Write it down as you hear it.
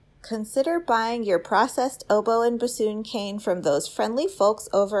consider buying your processed oboe and bassoon cane from those friendly folks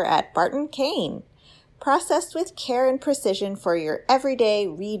over at Barton Cane. Processed with care and precision for your everyday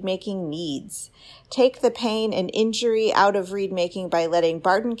reed-making needs. Take the pain and injury out of reed-making by letting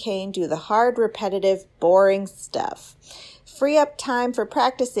Barton Cane do the hard, repetitive, boring stuff. Free up time for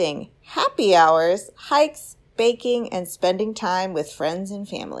practicing, happy hours, hikes, baking, and spending time with friends and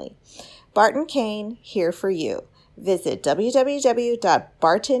family. Barton Cane, here for you. Visit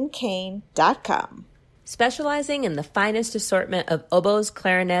www.bartoncane.com. Specializing in the finest assortment of oboes,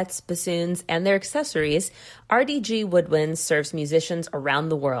 clarinets, bassoons, and their accessories, RDG Woodwinds serves musicians around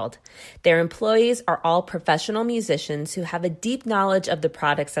the world. Their employees are all professional musicians who have a deep knowledge of the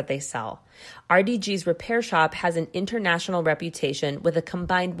products that they sell. RDG's repair shop has an international reputation with a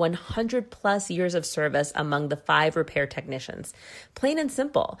combined 100 plus years of service among the 5 repair technicians. Plain and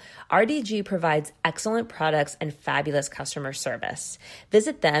simple, RDG provides excellent products and fabulous customer service.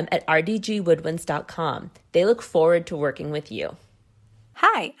 Visit them at rdgwoodwinds.com. They look forward to working with you.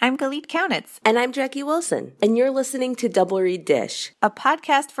 Hi, I'm Galit Kaunitz. And I'm Jackie Wilson, and you're listening to Double Reed Dish, a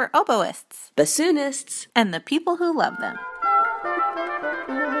podcast for oboists, bassoonists, and the people who love them.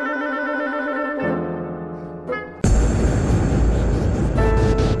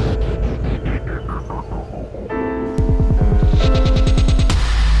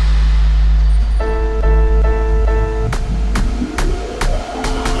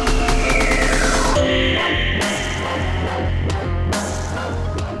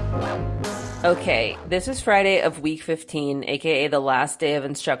 Okay, this is Friday of week 15, aka the last day of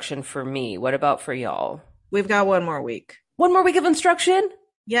instruction for me. What about for y'all? We've got one more week. One more week of instruction?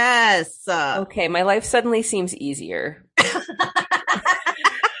 Yes. Okay, my life suddenly seems easier.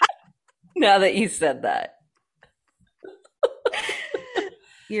 Now that you said that.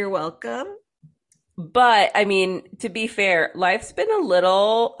 You're welcome. But, I mean, to be fair, life's been a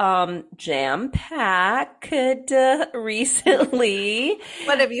little jam-packed recently.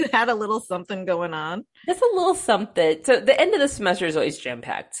 What, have you had a little something going on? Just a little something. So the end of the semester is always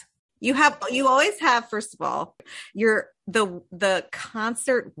jam-packed. You always have, first of all, the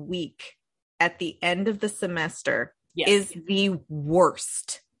concert week at the end of the semester is the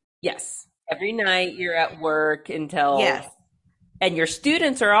worst. Yes. Every night you're at work until... Yes. And your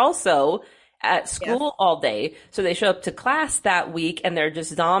students are also at school all day. So they show up to class that week and they're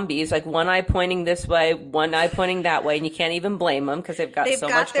just zombies, like one eye pointing this way, one eye pointing that way. And you can't even blame them because they've got so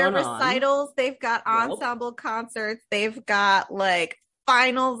much going on. They've got their recitals. They've got ensemble concerts. They've got like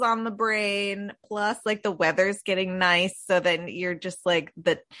finals on the brain. Plus like the weather's getting nice. So then you're just like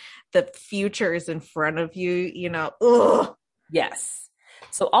the future is in front of you, you know. Ugh. Yes.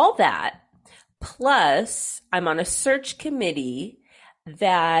 So all that. Plus I'm on a search committee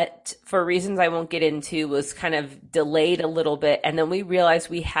that, for reasons I won't get into, was kind of delayed a little bit. And then we realized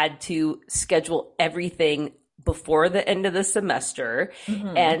we had to schedule everything before the end of the semester.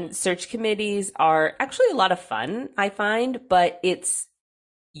 Mm-hmm. And search committees are actually a lot of fun, I find, but it's,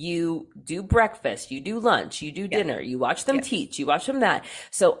 you do breakfast, you do lunch, you do dinner, you watch them teach, you watch them that.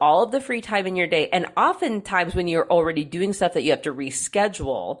 So all of the free time in your day. And oftentimes when you're already doing stuff that you have to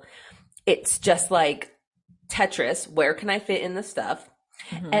reschedule, it's just like Tetris, where can I fit in the stuff?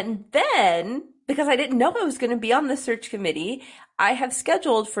 Mm-hmm. And then, because I didn't know I was going to be on the search committee, I have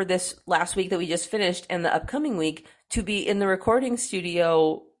scheduled for this last week that we just finished and the upcoming week to be in the recording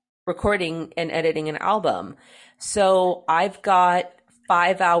studio, recording and editing an album. So I've got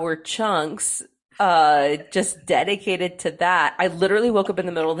 5-hour chunks just dedicated to that. I literally woke up in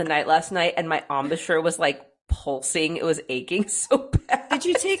the middle of the night last night and my embouchure was like pulsing. It was aching so bad. Did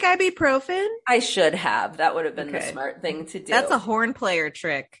you take ibuprofen? I should have. That would have been the smart thing to do. That's a horn player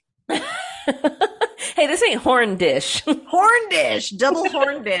trick. Hey, this ain't horn dish. Horn dish. Double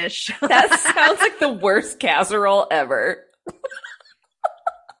horn dish. That sounds like the worst casserole ever.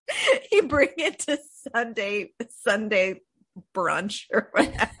 You bring it to Sunday brunch or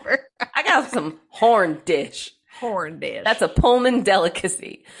whatever. I got some horn dish. Horn dish. That's a Pullman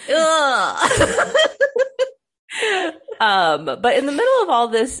delicacy. Ugh. But in the middle of all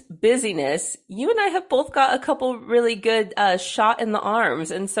this busyness, you and I have both got a couple really good shot in the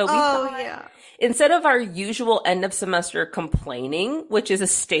arms. And so we thought, instead of our usual end of semester complaining, which is a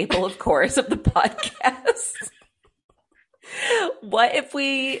staple, of course, of the podcast, what if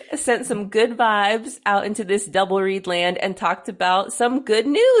we sent some good vibes out into this double read land and talked about some good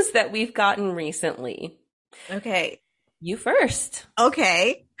news that we've gotten recently? Okay. You first.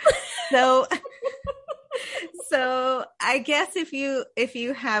 Okay. So I guess if you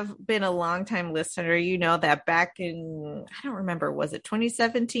have been a longtime listener, you know that back in, I don't remember, was it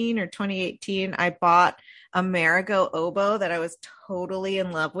 2017 or 2018? I bought a Marigot oboe that I was totally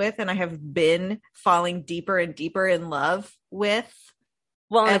in love with, and I have been falling deeper and deeper in love with.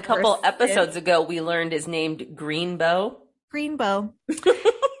 Well, and a ever couple since episodes ago, we learned is named Greenbow. Greenbow.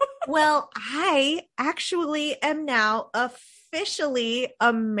 Well, I actually am now officially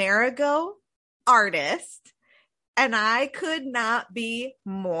a Marigot artist, and I could not be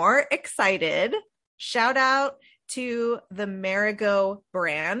more excited. Shout out to the Marigot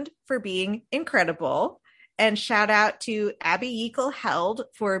brand for being incredible. And shout out to Abby Eagle-Held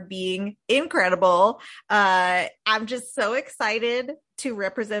for being incredible. I'm just so excited to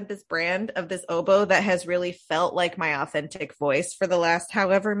represent this brand of this oboe that has really felt like my authentic voice for the last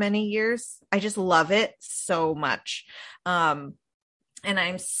however many years. I just love it so much. And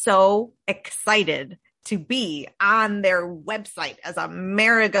I'm so excited to be on their website as a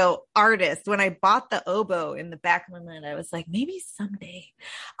Marigot artist. When I bought the oboe, in the back of my mind, I was like, maybe someday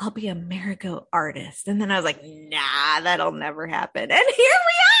I'll be a Marigot artist. And then I was like, nah, that'll never happen. And here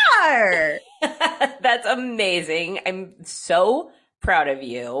we are. That's amazing. I'm so proud of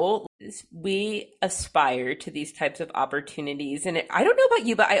you. We aspire to these types of opportunities. And I don't know about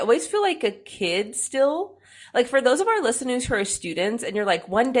you, but I always feel like a kid still. Like for those of our listeners who are students and you're like,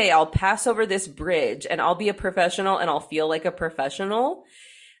 one day I'll pass over this bridge and I'll be a professional and I'll feel like a professional.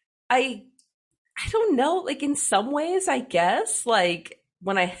 I don't know, like in some ways, I guess, like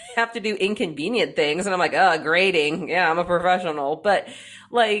when I have to do inconvenient things and I'm like, oh, grading. Yeah, I'm a professional. But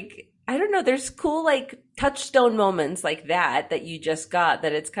like, I don't know, there's cool like touchstone moments like that you just got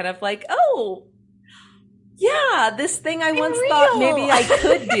that it's kind of like, oh, yeah, this thing I once thought maybe I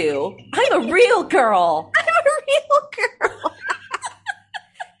could do. I'm a real girl. I'm a real girl.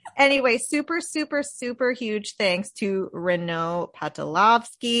 Anyway, super, super, super huge thanks to Renaud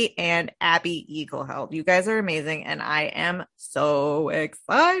Patalovsky and Abby Eagle-Held. You guys are amazing, and I am so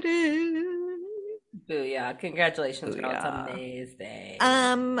excited. Booyah. Congratulations, girl. It's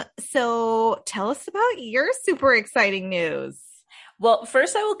amazing. So tell us about your super exciting news. Well,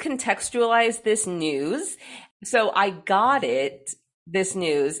 first I will contextualize this news. So I got this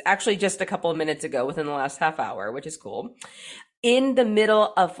news, actually just a couple of minutes ago within the last half hour, which is cool, in the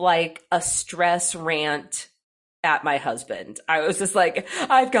middle of like a stress rant at my husband. I was just like,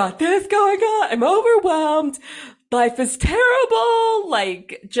 I've got this going on. I'm overwhelmed. Life is terrible.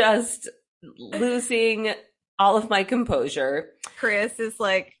 Like just losing all of my composure. Chris is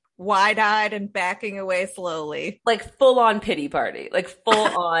like wide-eyed and backing away slowly. Like full on pity party. Like full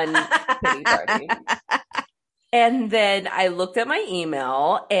on pity party. And then I looked at my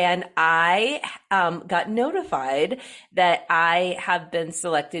email and I got notified that I have been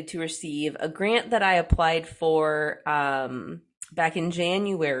selected to receive a grant that I applied for back in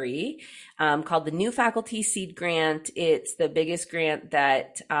January called the New Faculty Seed Grant. It's the biggest grant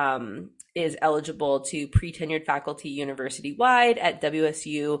that is eligible to pre-tenured faculty university-wide at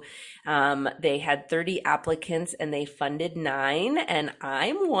WSU. They had 30 applicants and they funded 9, and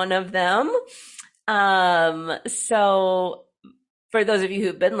I'm one of them. So for those of you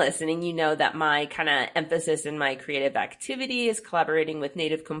who've been listening, you know that my kind of emphasis in my creative activity is collaborating with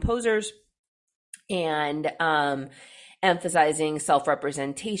Native composers and emphasizing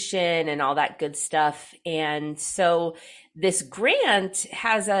self-representation and all that good stuff. And so this grant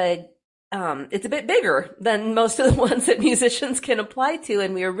has it's a bit bigger than most of the ones that musicians can apply to.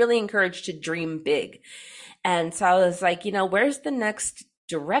 And we are really encouraged to dream big. And so I was like, where's the next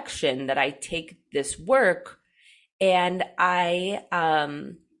direction that I take this work? And I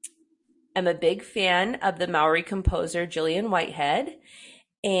am a big fan of the Maori composer Gillian Whitehead.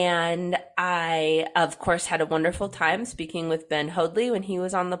 And I, of course, had a wonderful time speaking with Ben Hoadley when he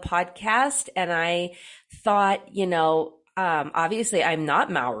was on the podcast. And I thought, obviously I'm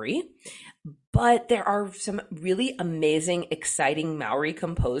not Maori, but there are some really amazing, exciting Maori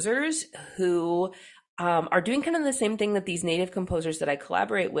composers who are doing kind of the same thing that these Native composers that I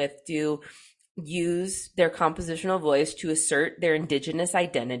collaborate with do, use their compositional voice to assert their Indigenous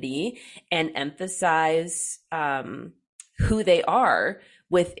identity and emphasize who they are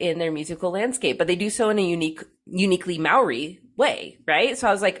within their musical landscape, but they do so in a uniquely Maori way, right? So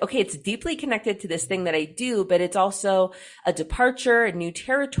I was like, okay, it's deeply connected to this thing that I do, but it's also a departure, a new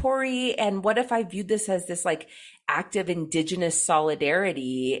territory. And what if I viewed this as this like active Indigenous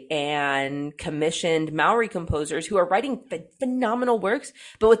solidarity and commissioned Maori composers who are writing phenomenal works,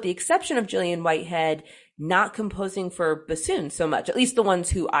 but with the exception of Gillian Whitehead, not composing for bassoon so much, at least the ones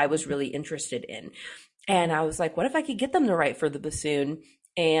who I was really interested in. And I was like, what if I could get them to write for the bassoon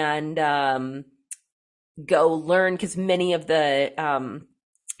and go learn? Because many of the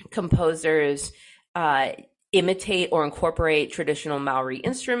composers imitate or incorporate traditional Maori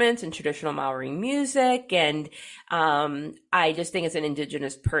instruments and traditional Maori music. And I just think as an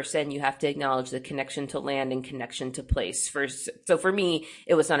Indigenous person, you have to acknowledge the connection to land and connection to place. So for me,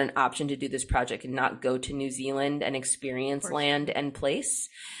 it was not an option to do this project and not go to New Zealand and experience land and place.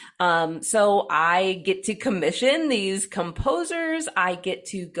 So I get to commission these composers. I get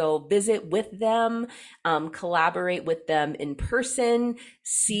to go visit with them, collaborate with them in person,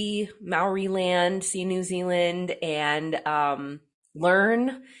 see Maori land, see New Zealand, and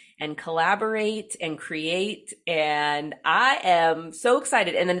learn and collaborate and create. And I am so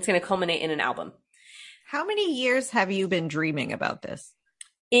excited. And then it's going to culminate in an album. How many years have you been dreaming about this?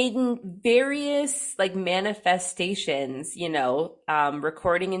 In various like manifestations,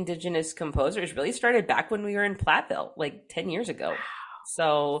 recording Indigenous composers really started back when we were in Platteville, like 10 years ago.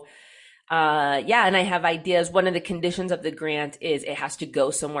 So, and I have ideas. One of the conditions of the grant is it has to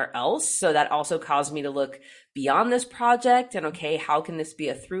go somewhere else. So that also caused me to look beyond this project and, okay, how can this be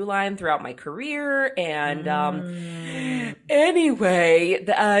a through line throughout my career? And anyway,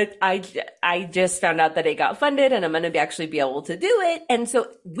 I just found out that it got funded and I'm going to actually be able to do it. And so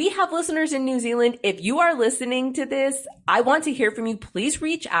we have listeners in New Zealand. If you are listening to this, I want to hear from you. Please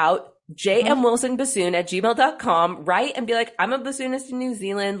reach out, jmwilsonbassoon@gmail.com, write and be like, I'm a bassoonist in New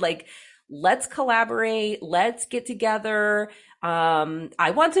Zealand. Like, let's collaborate. Let's get together.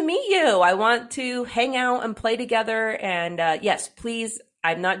 I want to meet you. I want to hang out and play together. And yes, please,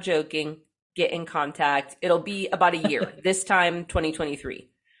 I'm not joking. Get in contact. It'll be about a year. This time, 2023.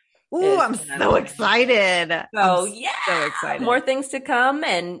 Ooh, I'm so excited. So so excited. More things to come.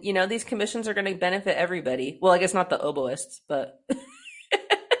 And, these commissions are going to benefit everybody. Well, I guess not the oboists, but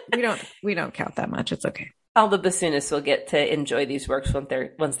we don't count that much. It's okay. All the bassoonists will get to enjoy these works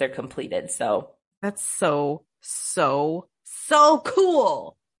once they're completed. So that's so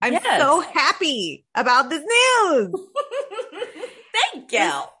cool. I'm so happy about this news. Thank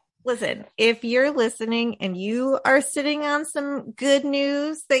you. Listen, if you're listening and you are sitting on some good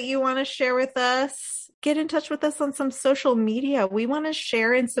news that you want to share with us, get in touch with us on some social media. We want to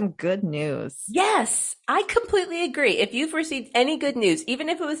share in some good news. Yes, I completely agree. If you've received any good news, even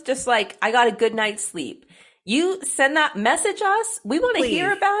if it was just like, I got a good night's sleep, you send that, message us. We want to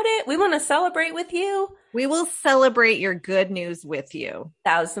hear about it. We want to celebrate with you. We will celebrate your good news with you.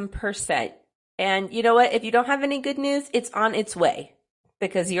 1,000%. And you know what? If you don't have any good news, it's on its way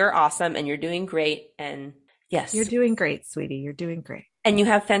because you're awesome and you're doing great. And yes. You're doing great, sweetie. You're doing great. And you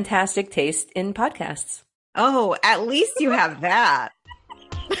have fantastic taste in podcasts. Oh, at least you have that.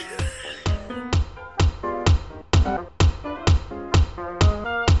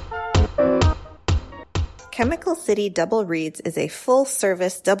 Chemical City Double Reeds is a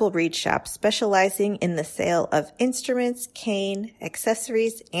full-service double reed shop specializing in the sale of instruments, cane,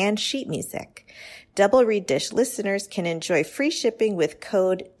 accessories, and sheet music. Double Reed Dish listeners can enjoy free shipping with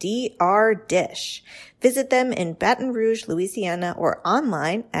code DRDISH. Visit them in Baton Rouge, Louisiana, or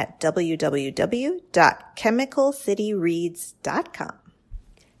online at www.chemicalcityreeds.com.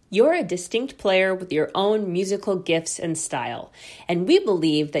 You're a distinct player with your own musical gifts and style, and we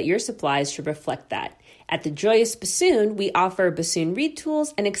believe that your supplies should reflect that. At the Joyous Bassoon, we offer bassoon reed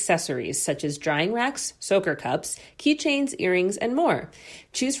tools and accessories such as drying racks, soaker cups, keychains, earrings, and more.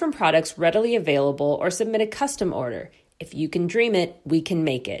 Choose from products readily available or submit a custom order. If you can dream it, we can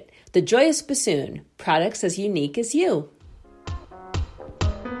make it. The Joyous Bassoon, products as unique as you.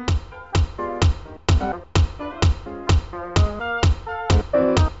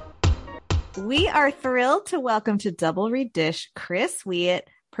 We are thrilled to welcome to Double Reed Dish Chris Wyatt,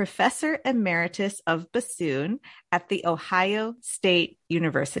 Professor Emeritus of Bassoon at The Ohio State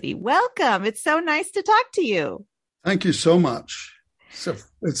University. Welcome. It's so nice to talk to you. Thank you so much.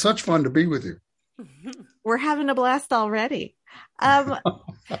 It's such fun to be with you. We're having a blast already. Right.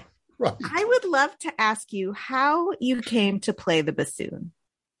 I would love to ask you how you came to play the bassoon.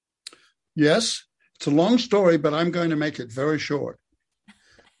 Yes, it's a long story, but I'm going to make it very short.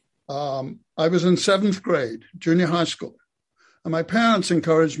 I was in 7th grade, junior high school. And my parents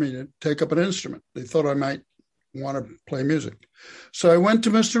encouraged me to take up an instrument. They thought I might want to play music. So I went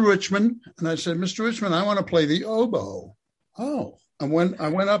to Mr. Richmond and I said, Mr. Richmond, I want to play the oboe. Oh, and when I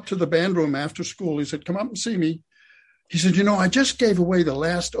went up to the band room after school, he said, come up and see me. He said, I just gave away the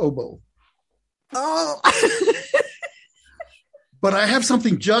last oboe. Oh, but I have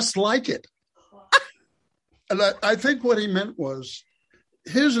something just like it. And I think what he meant was,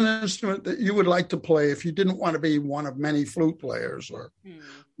 here's an instrument that you would like to play if you didn't want to be one of many flute players or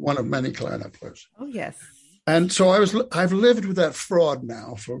one of many clarinet players. Oh, yes. And so I've lived with that fraud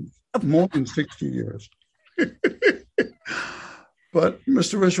now for more than 60 years. But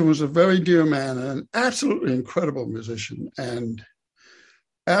Mr. Richmond was a very dear man and an absolutely incredible musician. And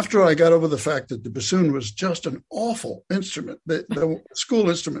after I got over the fact that the bassoon was just an awful instrument, the school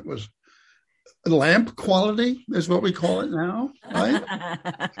instrument was lamp quality, is what we call it now,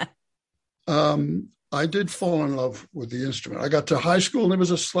 right? I did fall in love with the instrument. I got to high school and it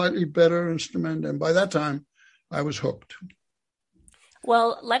was a slightly better instrument. And by that time, I was hooked.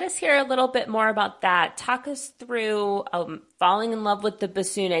 Well, let us hear a little bit more about that. Talk us through falling in love with the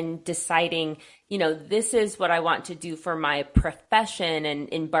bassoon and deciding, this is what I want to do for my profession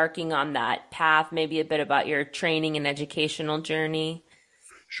and embarking on that path, maybe a bit about your training and educational journey.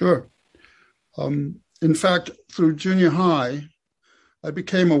 Sure. In fact, through junior high, I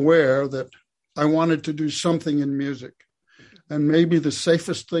became aware that I wanted to do something in music. And maybe the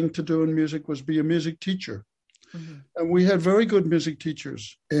safest thing to do in music was be a music teacher. Mm-hmm. And we had very good music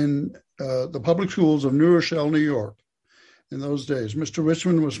teachers in the public schools of New Rochelle, New York in those days. Mr.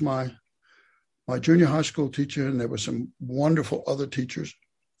 Richmond was my junior high school teacher, and there were some wonderful other teachers.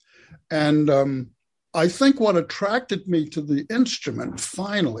 And I think what attracted me to the instrument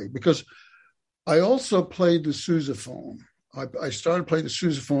finally, because I also played the sousaphone. I started playing the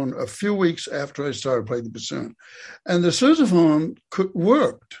sousaphone a few weeks after I started playing the bassoon. And the sousaphone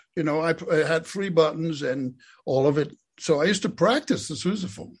worked. I had 3 buttons and all of it. So I used to practice the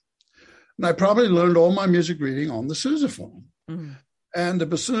sousaphone. And I probably learned all my music reading on the sousaphone. Mm-hmm. And the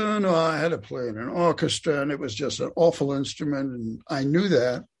bassoon, I had to play in an orchestra, and it was just an awful instrument. And I knew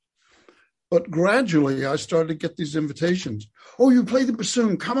that. But gradually, I started to get these invitations. Oh, you play the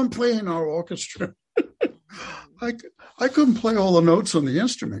bassoon. Come and play in our orchestra. I couldn't play all the notes on the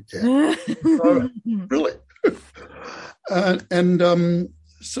instrument yet. Really.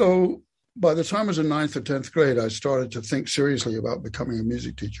 So by the time I was in 9th or 10th grade, I started to think seriously about becoming a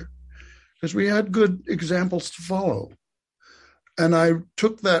music teacher because we had good examples to follow. And I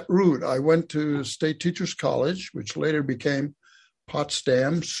took that route. I went to State Teachers College, which later became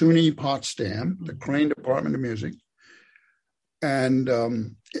Potsdam, SUNY Potsdam, the Crane Department of Music. And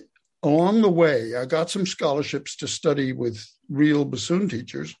along the way, I got some scholarships to study with real bassoon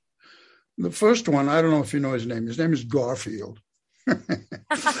teachers. The first one, I don't know if you know his name. His name is Garfield.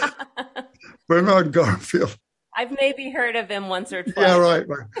 Bernard Garfield. I've maybe heard of him once or twice. Yeah, right.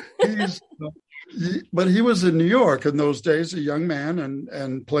 But he was in New York in those days, a young man,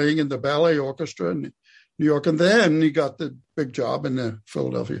 and playing in the ballet orchestra in New York. And then he got the big job in the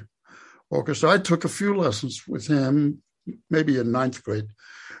Philadelphia orchestra. I took a few lessons with him, maybe in 9th grade.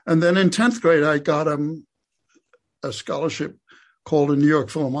 And then in 10th grade, I got a scholarship called a New York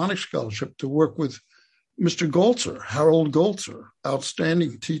Philharmonic Scholarship to work with Mr. Goltzer, Harold Goltzer,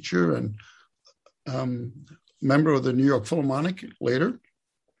 outstanding teacher and member of the New York Philharmonic later.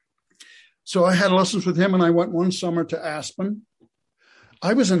 So I had lessons with him, and I went one summer to Aspen.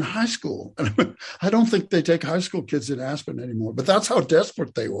 I was in high school. I don't think they take high school kids in Aspen anymore, but that's how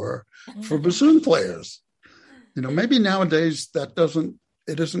desperate they were for bassoon players. Maybe nowadays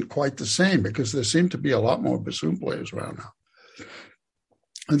it isn't quite the same because there seem to be a lot more bassoon players around now.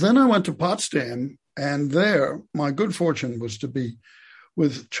 And then I went to Potsdam, and there my good fortune was to be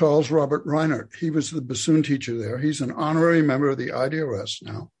with Charles Robert Reinert. He was the bassoon teacher there. He's an honorary member of the IDRS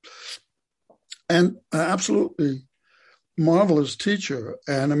now. And an absolutely marvelous teacher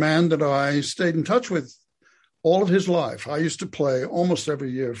and a man that I stayed in touch with all of his life. I used to play almost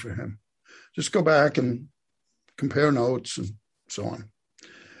every year for him. Just go back and compare notes and so on.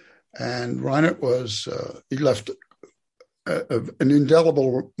 And Reinert he left an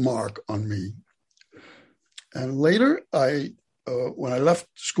indelible mark on me. And later, when I left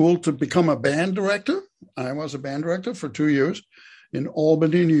school to become a band director, I was a band director for 2 years in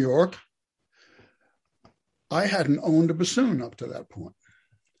Albany, New York. I hadn't owned a bassoon up to that point.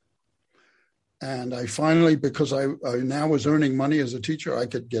 And I finally, because I now was earning money as a teacher, I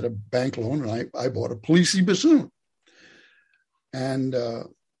could get a bank loan, and I bought a Polisi bassoon. And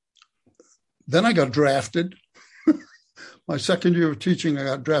then I got drafted. My second year of teaching, I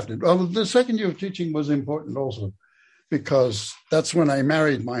got drafted. Well, the second year of teaching was important also because that's when I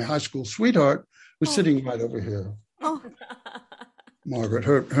married my high school sweetheart, who's sitting right over here. Oh. Margaret.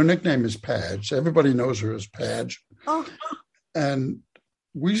 Her nickname is Padge. Everybody knows her as Padge. Oh. And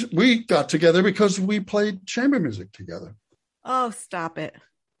we got together because we played chamber music together. Oh, stop it.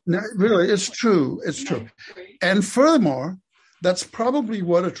 No, really, it's true. It's true. And furthermore, that's probably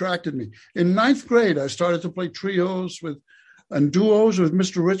what attracted me. In 9th grade, I started to play trios and duos with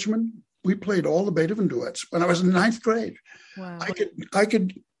Mr. Richmond. We played all the Beethoven duets when I was in 9th grade. Wow. I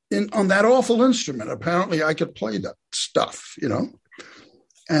could on that awful instrument, apparently I could play that stuff,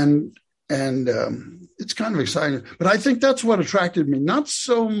 And And it's kind of exciting. But I think that's what attracted me, not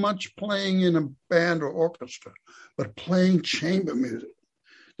so much playing in a band or orchestra, but playing chamber music.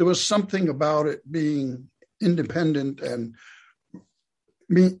 There was something about it being independent and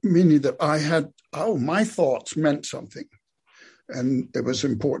meaning that my thoughts meant something. And it was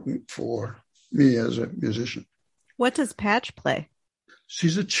important for me as a musician. What does Patch play?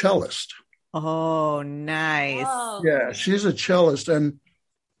 She's a cellist. Oh, nice. Oh. Yeah, she's a cellist, and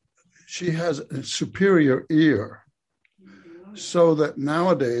she has a superior ear. So that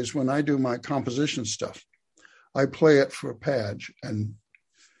nowadays, when I do my composition stuff, I play it for Padge,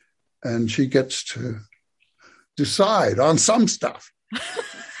 and she gets to decide on some stuff.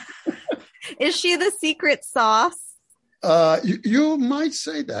 Is she the secret sauce? You might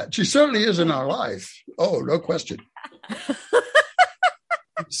say that. She certainly is in our life. Oh, no question.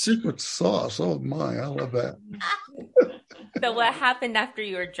 Secret sauce. Oh my, I love that. So what happened after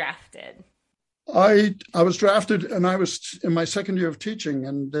you were drafted? I was drafted, and I was in my second year of teaching,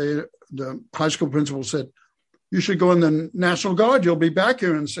 and the high school principal said, "You should go in the National Guard. You'll be back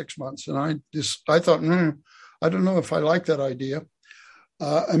here in 6 months." And I thought, I don't know if I like that idea.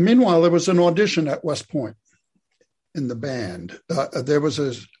 And meanwhile, there was an audition at West Point in the band. There was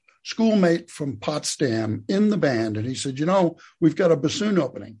a schoolmate from Potsdam in the band, and he said, we've got a bassoon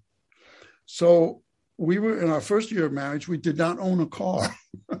opening. So we were in our first year of marriage. We did not own a car.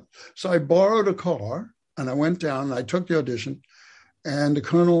 So I borrowed a car, and I went down, and I took the audition, and the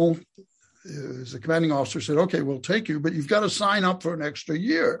colonel, the commanding officer, said, "Okay, we'll take you, but you've got to sign up for an extra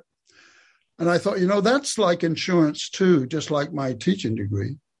year." And I thought, that's like insurance too, just like my teaching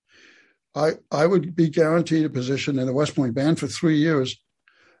degree. I would be guaranteed a position in the West Point band for 3 years.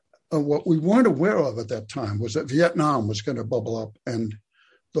 What we weren't aware of at that time was that Vietnam was going to bubble up, and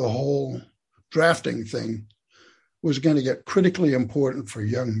the whole drafting thing was going to get critically important for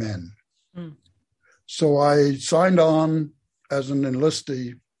young men. Mm. So I signed on as an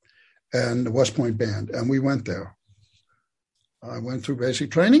enlistee in the West Point band, and we went there. I went through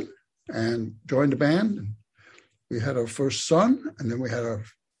basic training and joined the band. And we had our first son, and then we had our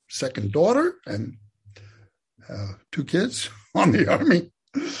second daughter, and 2 kids on the Army.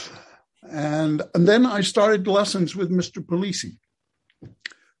 And then I started lessons with Mr. Polisi.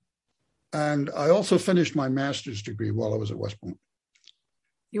 And I also finished my master's degree while I was at West Point.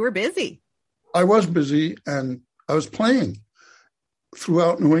 You were busy. I was busy, and I was playing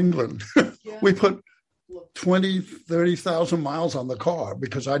throughout New England. Yeah. We put 20, 30,000 miles on the car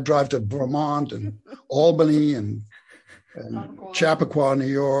because I'd drive to Vermont and Albany and Chappaqua, New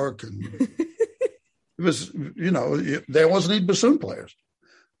York. And it was, there wasn't any bassoon players.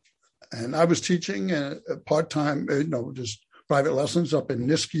 And I was teaching part-time, just private lessons up in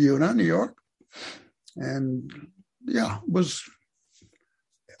Niskayuna, New York. And it was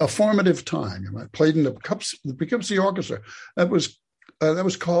a formative time. I played in the Poughkeepsie Orchestra. That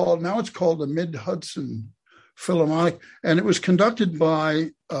was called, now it's called the Mid-Hudson Philharmonic. And it was conducted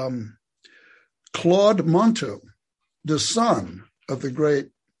by Claude Monteau, the son of the great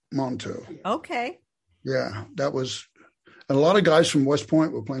Monteau. Okay. Yeah, that was, and a lot of guys from West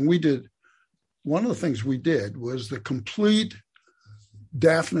Point were playing. One of the things we did was the complete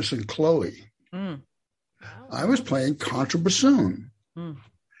Daphnis and Chloe. Mm. I was playing contrabassoon. Mm.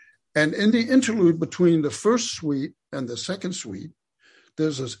 And in the interlude between the first suite and the second suite,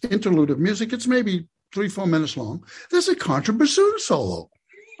 there's this interlude of music. It's maybe 3-4 minutes long. There's a contrabassoon solo.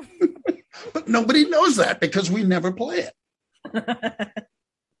 But nobody knows that because we never play it.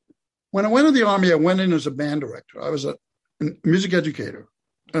 When I went to the Army, I went in as a band director. I was a music educator,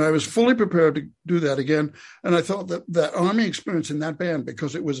 and I was fully prepared to do that again. And I thought that Army experience in that band,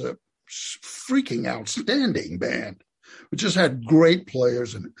 because it was a freaking outstanding band, we just had great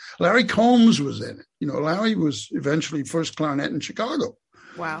players in it. Larry Combs was in it. Larry was eventually first clarinet in Chicago.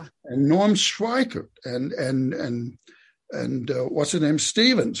 Wow. And Norm Schweikert and what's his name?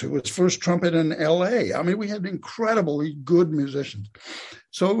 Stevens, who was first trumpet in LA. I mean, we had incredibly good musicians.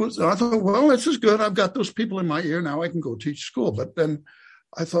 So I thought, well, this is good. I've got those people in my ear. Now I can go teach school. But then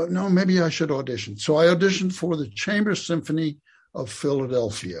I thought, no, maybe I should audition. So I auditioned for the Chamber Symphony of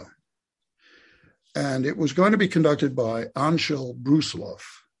Philadelphia. And it was going to be conducted by Anshel Brusilov.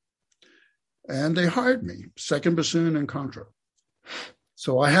 And they hired me, second bassoon and contra.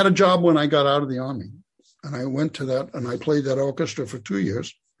 So I had a job when I got out of the Army. And I went to that, and I played that orchestra for 2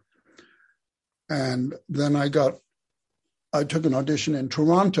 years. And then I took an audition in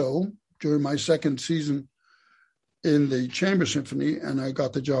Toronto during my second season in the Chamber Symphony, and I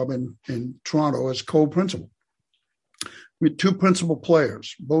got the job in Toronto as co-principal. We had 2 principal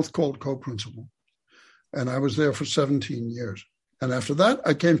players, both called co-principal. And I was there for 17 years. And after that,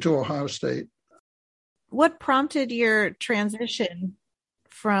 I came to Ohio State. What prompted your transition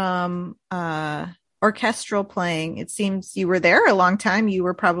from orchestral playing? It seems you were there a long time. You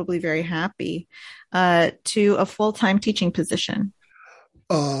were probably very happy to a full-time teaching position.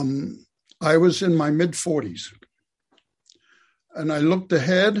 I was in my mid-40s, and I looked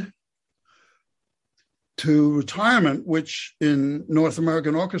ahead to retirement, which in North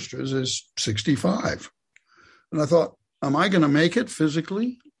American orchestras is 65. And I thought, am I going to make it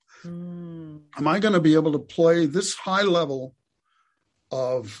physically? Am I going to be able to play this high level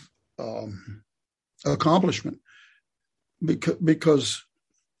of accomplishment? Because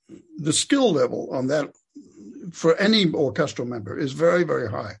the skill level on that for any orchestral member is very, very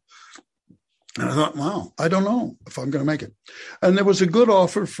high. And I thought, wow, I don't know if I'm going to make it. And there was a good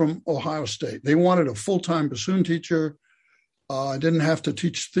offer from Ohio State. They wanted a full-time bassoon teacher. I didn't have to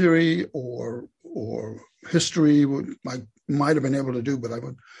teach theory or history. I might have been able to do, but I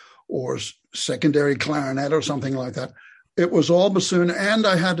would, or secondary clarinet or something like that. It was all bassoon, and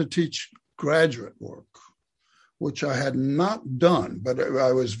I had to teach graduate work, which I had not done, but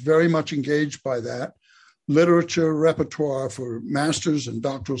I was very much engaged by that. Literature, repertoire for masters and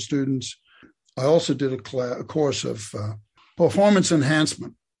doctoral students. I also did a course of performance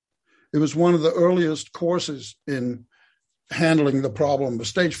enhancement. It was one of the earliest courses in handling the problem of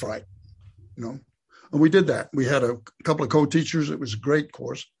stage fright, And we did that. We had a couple of co-teachers. It was a great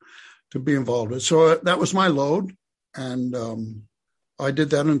course to be involved with. So that was my load. And I did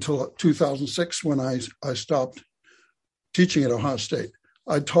that until 2006 when I stopped teaching at Ohio State.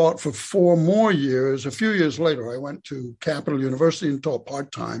 I taught for 4 more years. A few years later, I went to Capital University and taught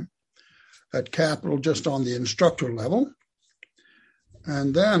part-time at Capital, just on the instructor level.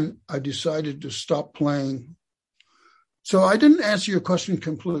 And then I decided to stop playing. So I didn't answer your question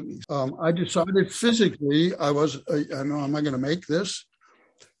completely. I decided physically I know, am I going to make this?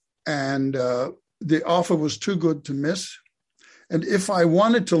 And the offer was too good to miss. And if I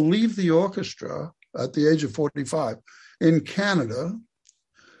wanted to leave the orchestra at the age of 45 in Canada,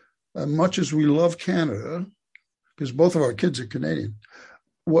 much as we love Canada, because both of our kids are Canadian,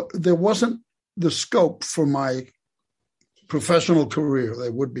 there wasn't the scope for my professional career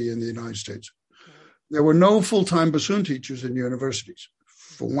there would be in the United States. There were no full-time bassoon teachers in universities,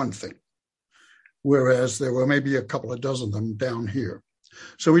 for one thing, whereas there were maybe a couple of dozen of them down here.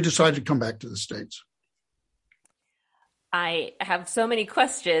 So we decided to come back to the States. I have so many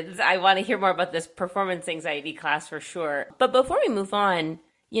questions. I want to hear more about this performance anxiety class for sure. But before we move on,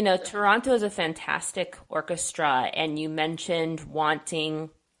 Toronto is a fantastic orchestra, and you mentioned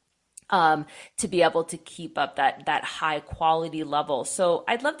wanting to be able to keep up that high quality level. So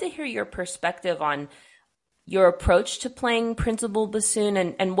I'd love to hear your perspective on your approach to playing principal bassoon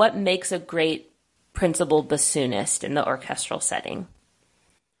and what makes a great principal bassoonist in the orchestral setting.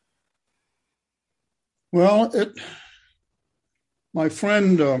 Well, my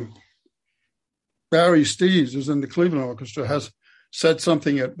friend Barry Steeves, who's in the Cleveland Orchestra, has said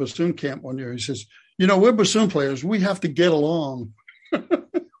something at bassoon camp one year. He says, we're bassoon players. We have to get along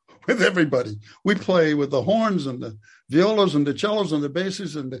with everybody. We play with the horns and the violas and the cellos and the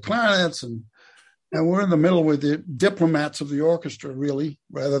basses and the clarinets, and we're in the middle with the diplomats of the orchestra, really,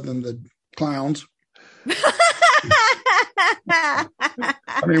 rather than the clowns.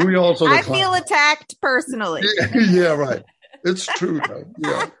 I mean, we also. I feel attacked personally. Yeah, right. It's true, though.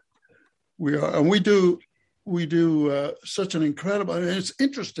 Yeah, we are, and we do such an incredible. I mean, it's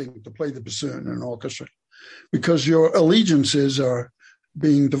interesting to play the bassoon in an orchestra because your allegiances are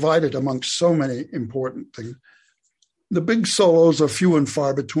being divided amongst so many important things. The big solos are few and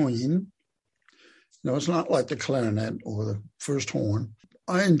far between. It's not like the clarinet or the first horn.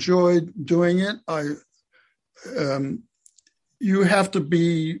 I enjoyed doing it. You have to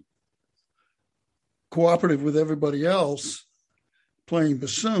be cooperative with everybody else playing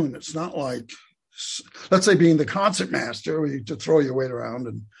bassoon. It's not like, let's say, being the concertmaster, where you to throw your weight around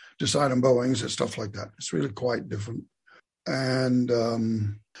and decide on bowings and stuff like that. It's really quite different. And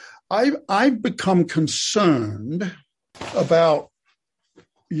I've become concerned about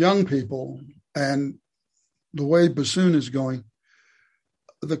young people and the way bassoon is going.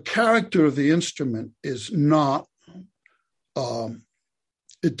 The character of the instrument is not,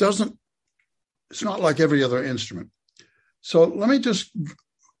 it's not like every other instrument. So let me just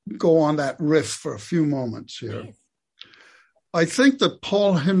go on that riff for a few moments here. Please. I think that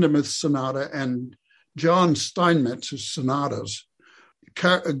Paul Hindemith's sonata and John Steinmetz's sonatas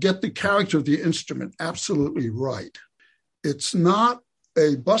get the character of the instrument absolutely right. It's not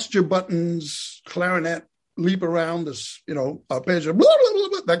a bust your buttons clarinet, leap around this, arpeggio, blah, blah, blah,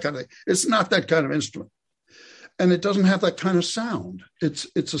 blah, that kind of thing. It's not that kind of instrument. And it doesn't have that kind of sound. It's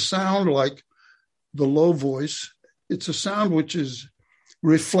a sound like the low voice. It's a sound which is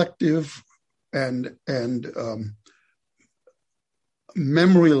reflective and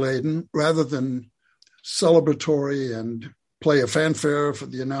memory laden rather than celebratory and play a fanfare for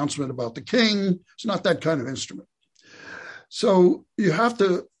the announcement about the king. It's not that kind of instrument. So you have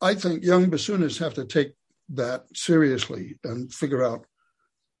to, I think young bassoonists have to take that seriously and figure out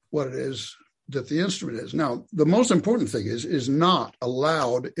what it is that the instrument is. Now, the most important thing is not a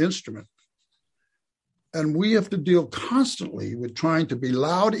loud instrument. And we have to deal constantly with trying to be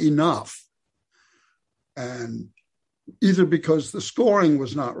loud enough, and either because the scoring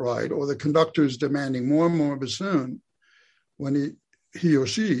was not right or the conductor is demanding more and more bassoon when he or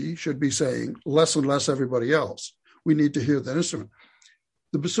she should be saying less and less everybody else. We need to hear that instrument.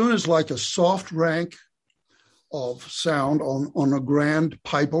 The bassoon is like a soft rank of sound on a grand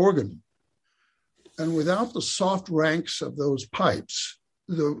pipe organ. And without the soft ranks of those pipes,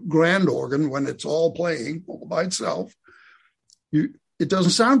 the grand organ, when it's all playing all by itself, it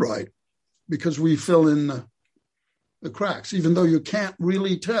doesn't sound right because we fill in the cracks, even though you can't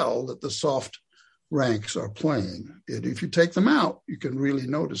really tell that the soft ranks are playing. If you take them out, you can really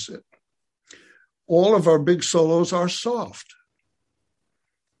notice it. All of our big solos are soft.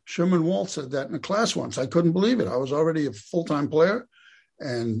 Sherman Waltz said that in a class once. I couldn't believe it. I was already a full-time player,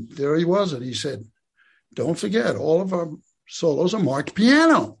 and there he was, and he said, don't forget, all of our solos are marked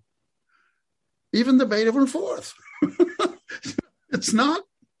piano, even the Beethoven Fourth. It's not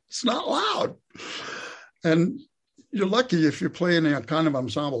loud. And you're lucky if you're playing in a kind of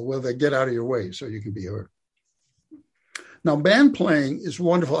ensemble where they get out of your way so you can be heard. Now, band playing is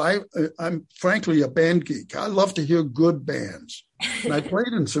wonderful. I'm frankly a band geek. I love to hear good bands. And I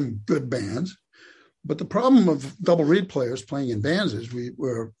played in some good bands. But the problem of double reed players playing in bands is we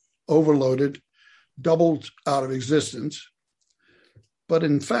were overloaded, doubled out of existence. But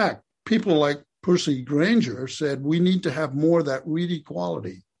in fact, people like Percy Granger said we need to have more of that reedy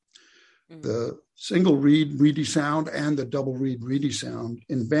quality. Mm-hmm. The single reed reedy sound and the double reed reedy sound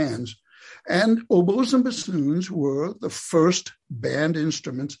in bands. And oboes and bassoons were the first band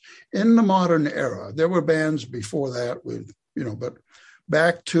instruments in the modern era. There were bands before that, but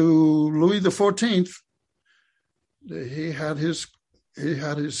back to Louis XIV, he had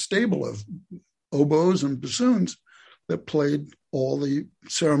his stable of oboes and bassoons that played all the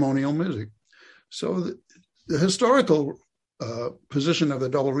ceremonial music. So the historical position of the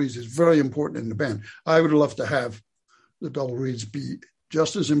double reeds is very important in the band. I would love to have the double reeds be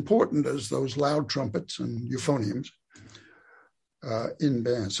just as important as those loud trumpets and euphoniums in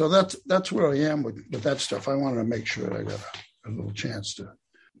bands. So that's where I am with that stuff. I wanted to make sure I got a little chance to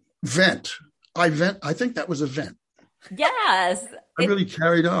vent. I think that was a vent. Yes. I really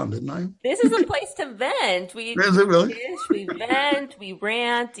carried on, didn't I? This is a place to vent. Is it really? We vent, we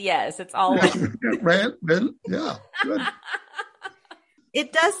rant. Yes, it's all rant, vent. Yeah, good.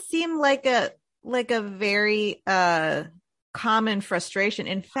 It does seem like a very common frustration.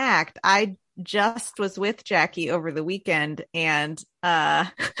 In fact, I just was with Jackie over the weekend, and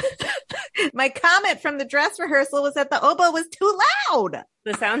my comment from the dress rehearsal was that the oboe was too loud.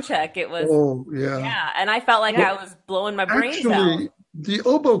 The sound check, it was. Oh, yeah. Yeah, and I felt like I was blowing my brains out. The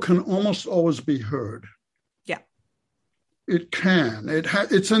oboe can almost always be heard. Yeah. It can.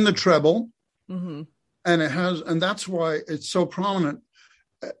 It's in the treble, mm-hmm. and that's why it's so prominent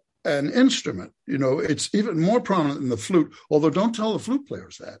an instrument. It's even more prominent than the flute, although don't tell the flute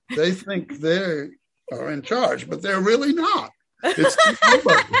players that. They think they are in charge, but they're really not. It's the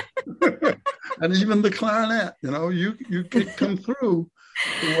oboe. And even the clarinet, you can come through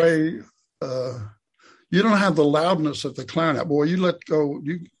the way you don't have the loudness of the clarinet. Boy, you let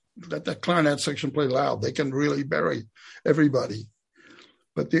that clarinet section play loud, they can really bury everybody.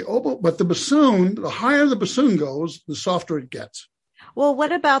 But the oboe, the bassoon, the higher the bassoon goes, the softer it gets. Well,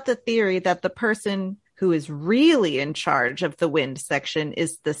 what about the theory that the person who is really in charge of the wind section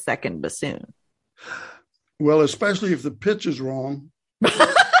is the second bassoon? Well, especially if the pitch is wrong.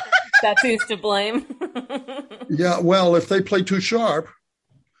 That's who's to blame. Yeah, well, if they play too sharp,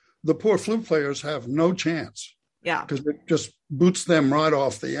 the poor flute players have no chance. Yeah. Because it just boots them right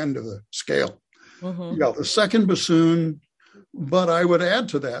off the end of the scale. Mm-hmm. Yeah, the second bassoon, but I would add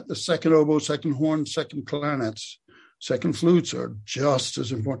to that, the second oboe, second horn, second clarinets, second flutes are just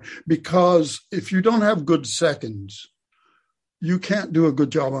as important. Because if you don't have good seconds, you can't do a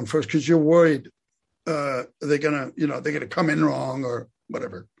good job on first because you're worried they're gonna come in wrong or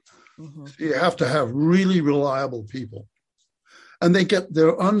whatever. Mm-hmm. So you have to have really reliable people. And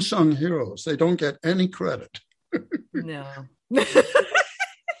they're unsung heroes. They don't get any credit. No.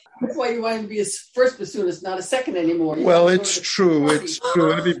 That's why you want him to be a first bassoonist, not a second anymore. Well, it's true. It's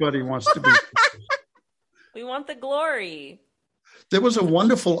true. Everybody wants to be. We want the glory. There was a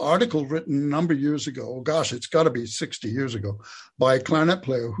wonderful article written a number of years ago. Oh, gosh, it's got to be 60 years ago, by a clarinet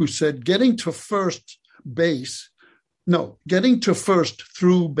player who said, getting to first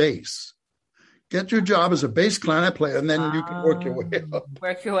through bass. Get your job as a bass clarinet player, and then you can work your way up.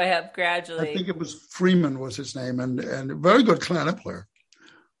 Work your way up gradually. I think it was Freeman was his name, and a very good clarinet player.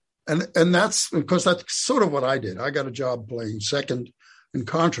 And that's because that's sort of what I did. I got a job playing second in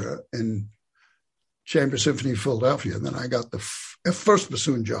contra in Chamber Symphony Philadelphia, and then I got the first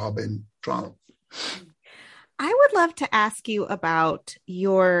bassoon job in Toronto. I would love to ask you about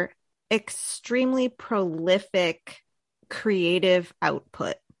your extremely prolific creative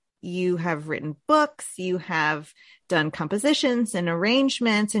output. You have written books, you have done compositions and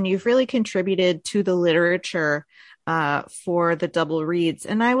arrangements, and you've really contributed to the literature for the double reeds.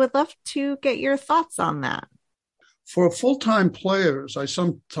 And I would love to get your thoughts on that. For full-time players, I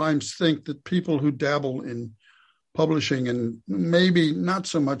sometimes think that people who dabble in publishing and maybe not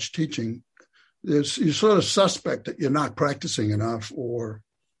so much teaching, you're sort of suspect that you're not practicing enough or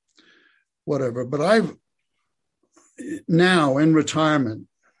whatever. But I've now in retirement,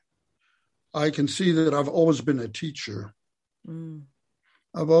 I can see that I've always been a teacher.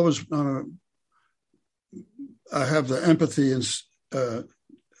 I've always, I have the empathy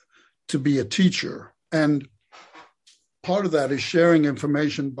to be a teacher. And part of that is sharing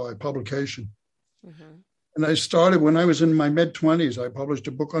information by publication. Mm-hmm. And I started when I was in my mid-20s. I published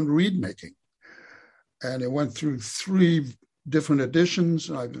a book on reed making. And it went through 3 different editions.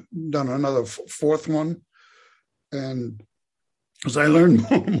 I've done another 4th one. And as I learned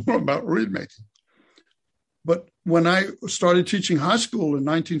more about reed making. But when I started teaching high school in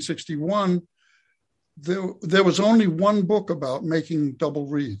 1961, there was only one book about making double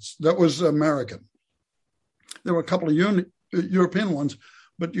reeds. That was American. There were a couple of European ones,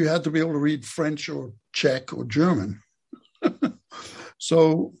 but you had to be able to read French or Czech or German.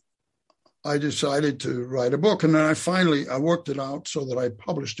 So I decided to write a book. And then I worked it out so that I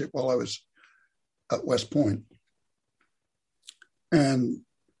published it while I was at West Point. And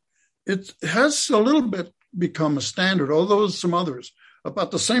it has a little bit become a standard, although there's some others.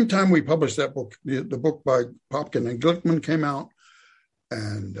 About the same time we published that book, the book by Popkin and Glickman came out,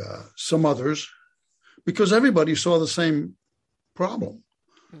 and some others, because everybody saw the same problem.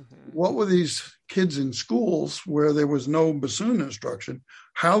 Mm-hmm. What were these kids in schools where there was no bassoon instruction?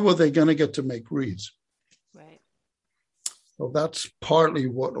 How were they going to get to make reeds? Right. So that's partly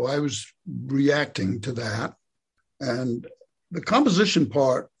what I was reacting to that. And the composition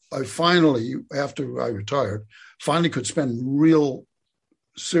part, I finally, after I retired, could spend real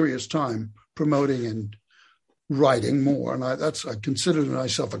serious time promoting and writing more. And I consider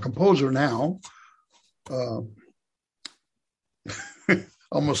myself a composer now.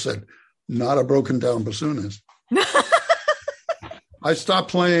 Almost said, not a broken down bassoonist. I stopped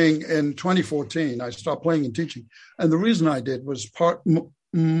playing in 2014. I stopped playing and teaching. And the reason I did was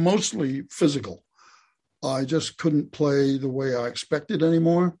mostly physical. I just couldn't play the way I expected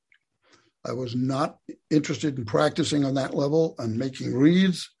anymore. I was not interested in practicing on that level and making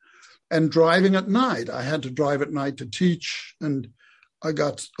reeds and driving at night. I had to drive at night to teach, and I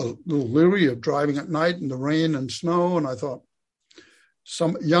got a little leery of driving at night in the rain and snow, and I thought,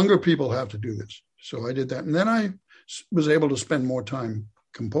 some younger people have to do this. So I did that. And then I was able to spend more time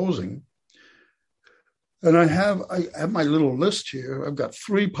composing. And I have my little list here. I've got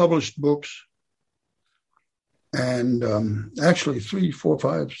 3 published books. And actually 3, 4,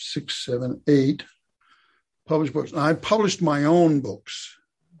 5, 6, 7, 8 published books. And I published my own books.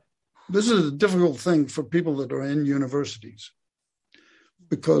 This is a difficult thing for people that are in universities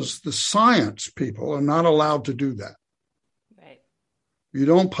because the science people are not allowed to do that. Right. You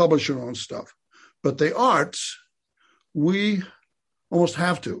don't publish your own stuff. But the arts, we almost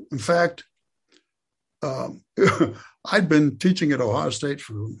have to. In fact, I'd been teaching at Ohio State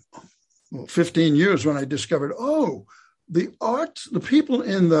for 15 years when I discovered, the arts, the people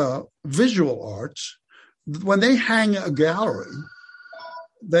in the visual arts, when they hang a gallery,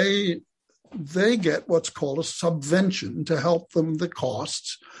 they get what's called a subvention to help them the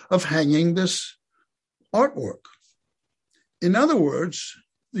costs of hanging this artwork. In other words,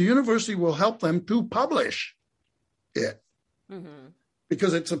 the university will help them to publish it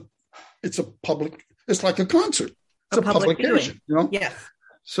because it's a public, it's like a concert. It's a publication, you know? Yes.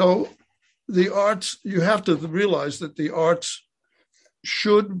 So the arts, you have to realize that the arts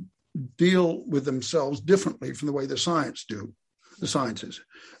should deal with themselves differently from the way the sciences.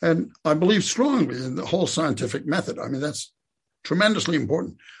 And I believe strongly in the whole scientific method. I mean, that's tremendously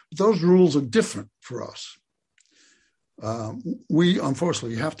important. But those rules are different for us. We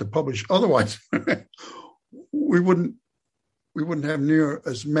unfortunately have to publish, otherwise we wouldn't have near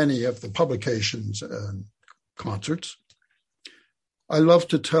as many of the publications and concerts. I love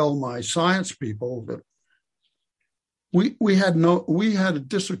to tell my science people that we had a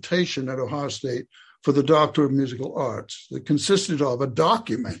dissertation at Ohio State for the Doctor of Musical Arts that consisted of a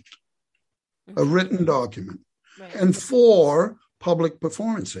document, a written document, right, and 4 public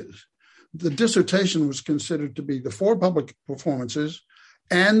performances. The dissertation was considered to be the 4 public performances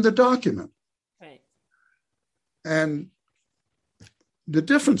and the document. Right. And the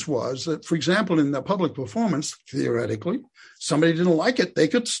difference was that, for example, in the public performance, theoretically, somebody didn't like it, they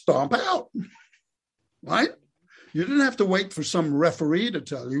could stomp out, right? You didn't have to wait for some referee to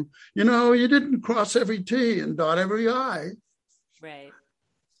tell you, you didn't cross every T and dot every I. Right.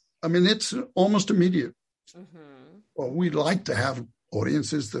 I mean, it's almost immediate. Mm-hmm. Well, we like to have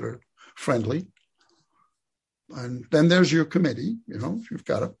audiences that are friendly. And then there's your committee, you've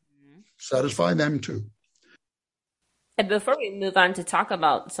got to satisfy them too. And before we move on to talk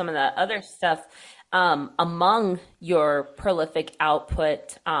about some of the other stuff, among your prolific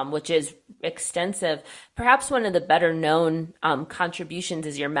output, which is extensive, perhaps one of the better known contributions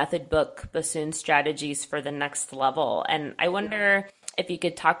is your method book, Bassoon Strategies for the Next Level. And I wonder if you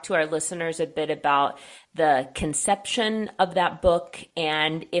could talk to our listeners a bit about the conception of that book,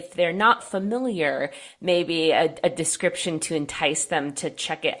 and if they're not familiar, maybe a description to entice them to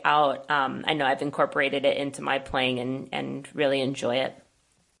check it out. I know I've incorporated it into my playing and really enjoy it.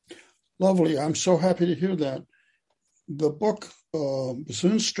 Lovely. I'm so happy to hear that. The book,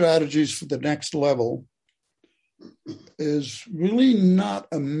 Bassoon Strategies for the Next Level, is really not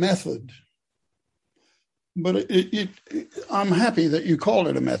a method, but I'm happy that you called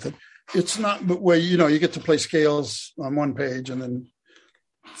it a method. It's not, but where, you get to play scales on one page and then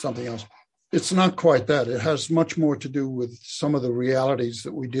something else. It's not quite that. It has much more to do with some of the realities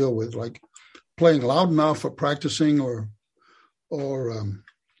that we deal with, like playing loud enough or practicing or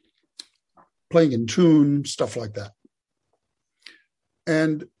playing in tune, stuff like that.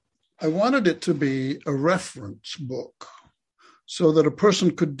 And I wanted it to be a reference book so that a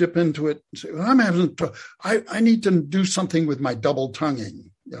person could dip into it and say, I need to do something with my double tonguing.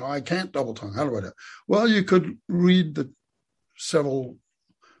 I can't double tongue. How do I do it? Well, you could read the several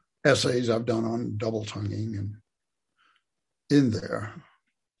essays I've done on double tonguing and in there.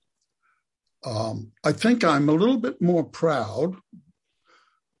 I think I'm a little bit more proud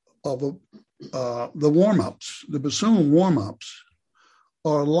of the warm-ups. The bassoon warm-ups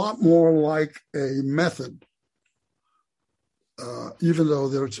are a lot more like a method, even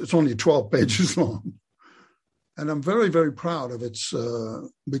though it's only 12 pages long. And I'm very, very proud of it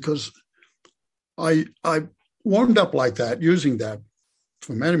because I warmed up like that, using that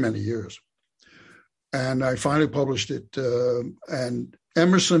for many, many years. And I finally published it, and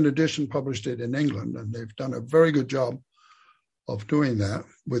Emerson Edition published it in England, and they've done a very good job of doing that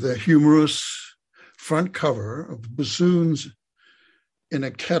with a humorous front cover of bassoons in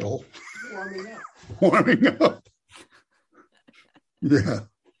a kettle. Warming up. Yeah,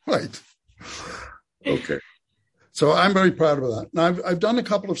 right. Okay. So I'm very proud of that. Now, I've done a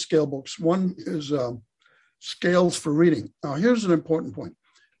couple of scale books. One is Scales for Reading. Now, here's an important point.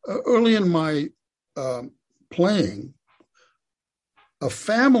 Early in my playing, a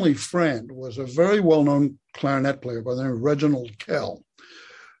family friend was a very well-known clarinet player by the name of Reginald Kell.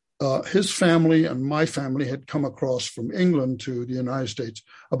 His family and my family had come across from England to the United States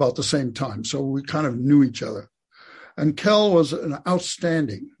about the same time, so we kind of knew each other. And Kell was an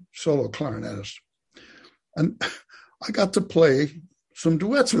outstanding solo clarinetist. And I got to play some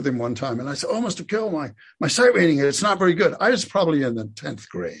duets with him one time, and I said, "Oh, Mr. Kell, my sight reading, it's not very good." I was probably in the 10th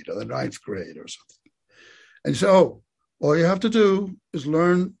grade or the 9th grade or something. And he said, "Oh, all you have to do is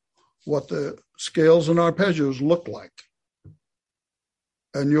learn what the scales and arpeggios look like,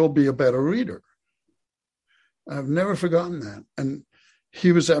 and you'll be a better reader." I've never forgotten that. And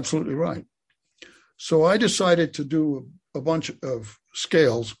he was absolutely right. So I decided to do a bunch of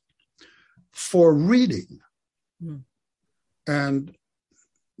scales for reading. Mm. And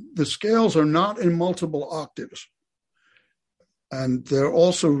the scales are not in multiple octaves. And they're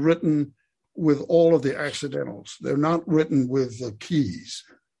also written with all of the accidentals. They're not written with the keys.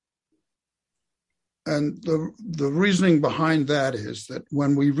 And the reasoning behind that is that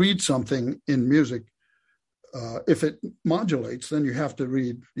when we read something in music, if it modulates, then you have to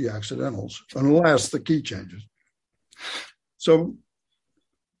read the accidentals, unless the key changes. So,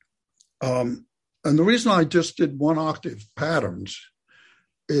 and the reason I just did one octave patterns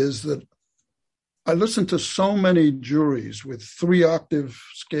is that I listened to so many juries with 3-octave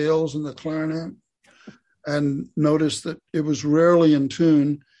scales in the clarinet and noticed that it was rarely in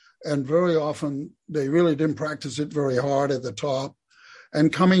tune. And very often they really didn't practice it very hard at the top.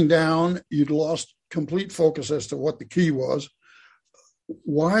 And coming down, you'd lost complete focus as to what the key was.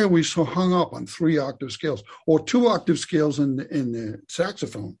 Why are we so hung up on 3-octave scales or 2-octave scales in the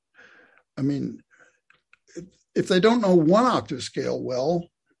saxophone? I mean, if they don't know 1-octave scale well,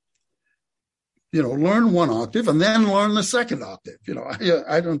 learn 1 octave and then learn the 2nd octave.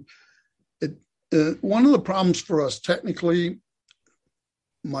 I don't. One of the problems for us technically,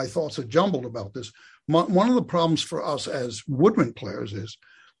 my thoughts are jumbled about this. One of the problems for us as woodwind players is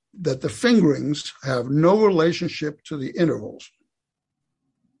that the fingerings have no relationship to the intervals.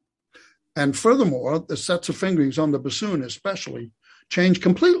 And furthermore, the sets of fingerings on the bassoon especially change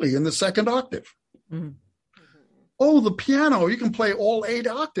completely in the 2nd octave. Mm-hmm. Oh, the piano, you can play all 8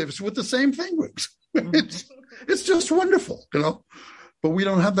 octaves with the same fingerings. Mm-hmm. It's just wonderful, but we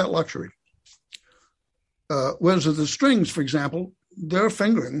don't have that luxury. Whereas with the strings, for example, their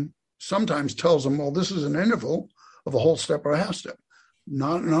fingering sometimes tells them, well, this is an interval of a whole step or a half step.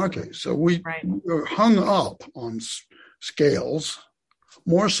 Not in our case. So we're hung up on scales,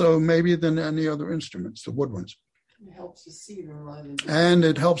 more so maybe than any other instruments, the woodwinds. It helps to see them. And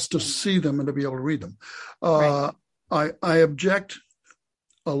it helps to see them and to be able to read them. I object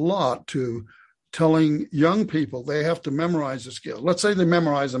a lot to telling young people they have to memorize the scale. Let's say they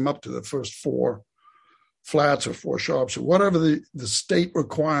memorize them up to the first 4 flats or 4 sharps or whatever the state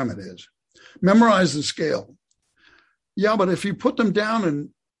requirement is. Memorize the scale. Yeah, but if you put them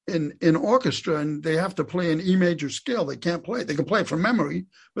down in orchestra and they have to play an E major scale, they can't play it. They can play it from memory,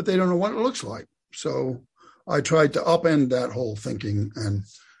 but they don't know what it looks like. So I tried to upend that whole thinking and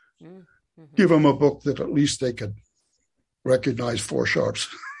give them a book that at least they could recognize 4 sharps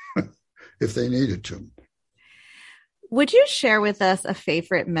if they needed to. Would you share with us a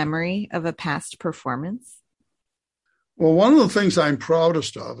favorite memory of a past performance? Well, one of the things I'm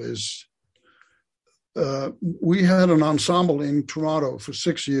proudest of is we had an ensemble in Toronto for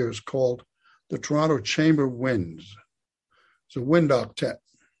 6 years called the Toronto Chamber Winds. It's a wind octet.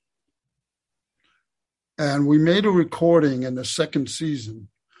 And we made a recording in the 2nd season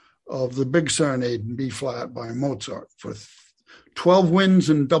of the Big Serenade in B flat by Mozart for 12 winds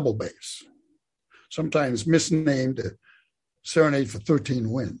and double bass, sometimes misnamed a Serenade for 13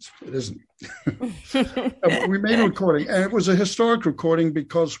 winds. It isn't. We made a recording, and it was a historic recording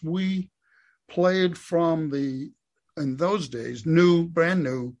because we played from in those days, brand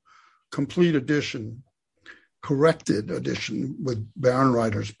new, complete edition, corrected edition with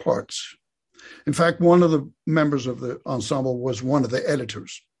Bärenreiter's parts. In fact, one of the members of the ensemble was one of the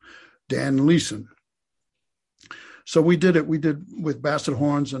editors, Dan Leeson. So we did it. We did with basset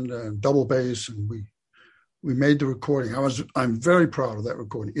horns and double bass, and we made the recording. I'm very proud of that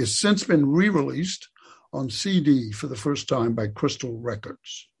recording. It's since been re-released on CD for the first time by Crystal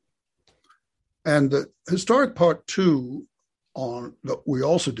Records. And the historic part 2 that we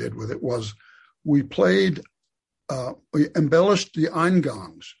also did with it was we embellished the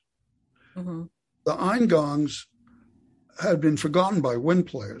eingangs. Mm-hmm. The eingangs had been forgotten by wind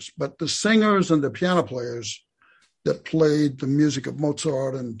players, but the singers and the piano players that played the music of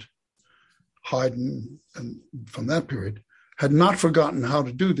Mozart and Haydn and from that period had not forgotten how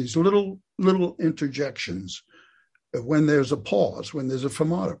to do these little interjections when there's a pause, when there's a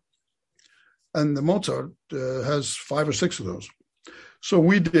fermata. And the Mozart has 5 or 6 of those. So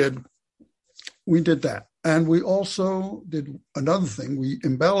we did that. And we also did another thing. We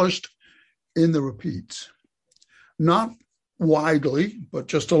embellished in the repeats, not widely, but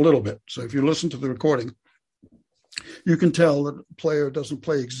just a little bit. So if you listen to the recording, you can tell that the player doesn't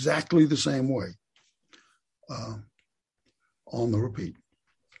play exactly the same way on the repeat.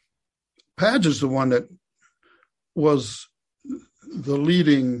 Padge is the one that was the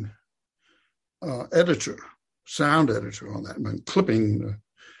leading sound editor on that, and clipping the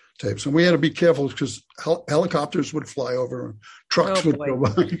tapes. And we had to be careful because helicopters would fly over, trucks would go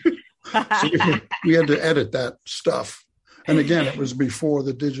by. So we had to edit that stuff. And again, it was before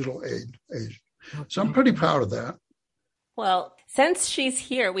the digital age. So I'm pretty proud of that. Well, since she's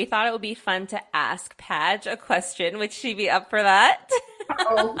here, we thought it would be fun to ask Padge a question. Would she be up for that?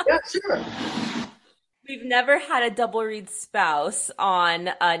 Oh, yeah, sure. We've never had a double reed spouse on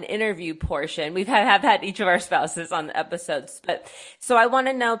an interview portion. We've have had each of our spouses on the episodes. But so I want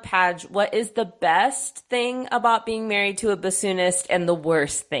to know, Padge, what is the best thing about being married to a bassoonist and the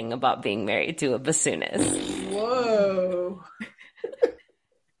worst thing about being married to a bassoonist? Whoa.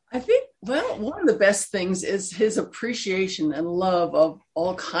 I think Well, one of the best things is his appreciation and love of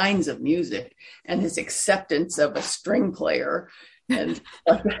all kinds of music and his acceptance of a string player. And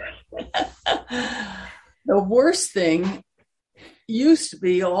the worst thing used to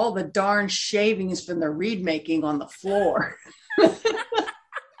be all the darn shavings from the reed making on the floor.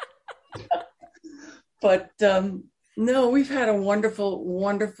 But no, we've had a wonderful,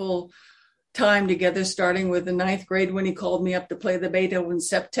 wonderful time together, starting with the 9th grade when he called me up to play the Beethoven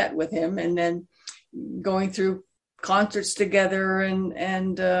septet with him, and then going through concerts together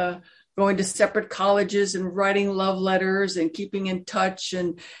and going to separate colleges and writing love letters and keeping in touch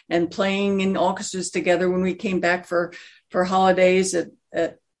and playing in orchestras together when we came back for holidays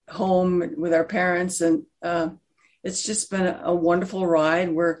at home with our parents. And it's just been a wonderful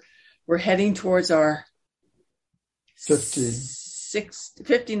ride. We're heading towards our 60th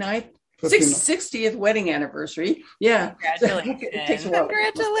wedding anniversary. Yeah. Congratulations. It takes a while.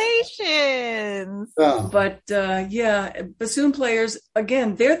 Congratulations. Yeah. But bassoon players,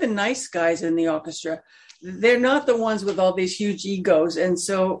 again, they're the nice guys in the orchestra. They're not the ones with all these huge egos. And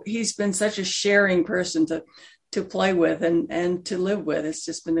so he's been such a sharing person to play with and to live with. It's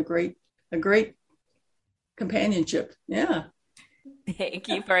just been a great companionship. Yeah. Thank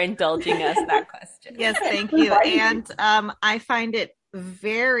you for indulging us that question. Yes, thank you. And I find it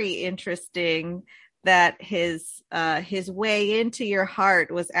very interesting that his way into your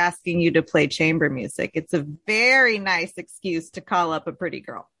heart was asking you to play chamber music. It's a very nice excuse to call up a pretty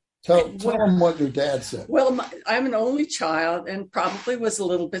girl. Tell them what your dad said. Well, I'm an only child and probably was a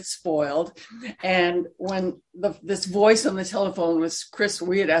little bit spoiled. And when this voice on the telephone was Chris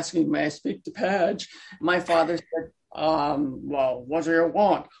Weed asking, "May I speak to Padge?" My father said, well, what do you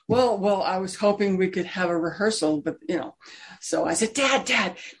want? Well, I was hoping we could have a rehearsal, but so I said,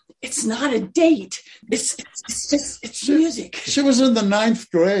 Dad, it's not a date. It's music. She was in the 9th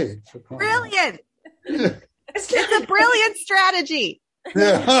grade. Brilliant. Yeah. It's a brilliant strategy.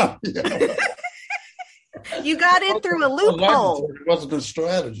 Yeah. You got in through a loophole. It wasn't a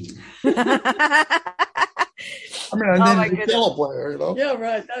strategy. I mean, I needed a cello player, Yeah,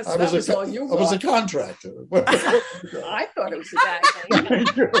 right. That was all you got. I was a contractor. I thought it was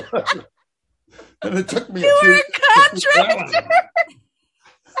Exactly. And it took me You were a contractor.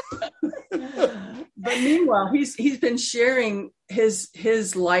 But meanwhile, he's been sharing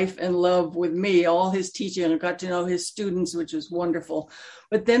his life and love with me, all his teaching. I got to know his students, which was wonderful.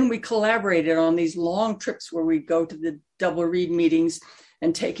 But then we collaborated on these long trips where we go to the double reed meetings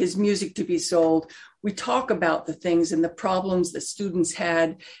and take his music to be sold. We talk about the things and the problems that students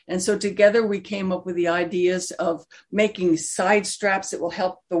had. And so together we came up with the ideas of making side straps that will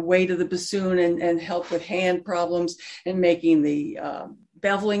help the weight of the bassoon and help with hand problems, and making the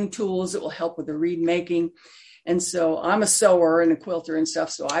beveling tools that will help with the reed making. And so I'm a sewer and a quilter and stuff.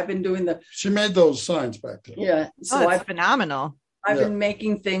 So I've been doing She made those signs back then. Yeah. So It's phenomenal. I've been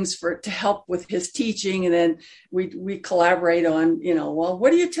making things to help with his teaching, and then we collaborate on, well,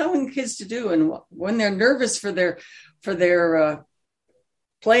 what are you telling kids to do, and when they're nervous for their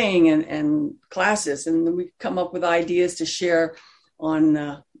playing and classes, and then we come up with ideas to share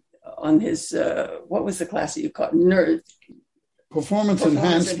on his what was the class that you called? Performance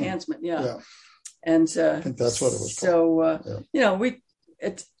enhancement. Yeah. And I think that's what it was called. So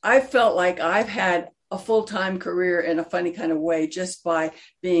I felt like I've had a full-time career in a funny kind of way just by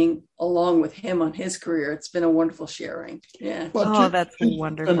being along with him on his career. It's been a wonderful sharing. Yeah. Well, that's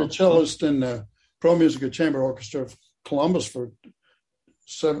wonderful. Been a cellist in the Pro Musica Chamber Orchestra of Columbus for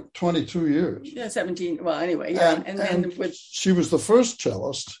 22 years. Yeah, 17. Well, anyway, yeah. And she was the first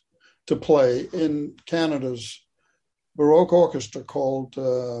cellist to play in Canada's Baroque orchestra called what's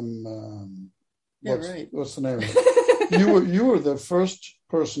the name of it? You were the first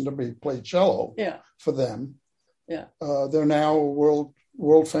person to play cello for them. Yeah. They're now a world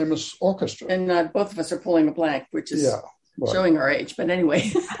famous orchestra. And both of us are pulling a blank, which is showing our age. But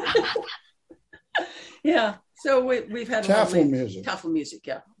anyway. Yeah. So we've had Taffel music. Taffel music,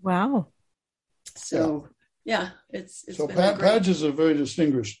 yeah. Wow. So it's so been Padge is a very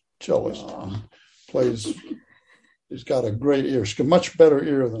distinguished cellist. He's got a great ear. He's got a much better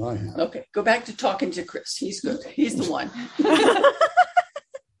ear than I have. Okay, go back to talking to Chris. He's good. He's the one.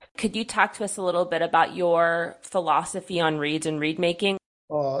 Could you talk to us a little bit about your philosophy on reeds and reed making?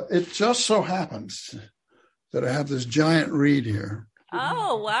 It just so happens that I have this giant reed here.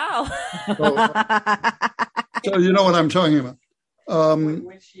 Oh, wow. So you know what I'm talking about.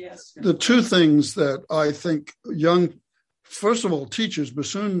 The two things that I think first of all, teachers,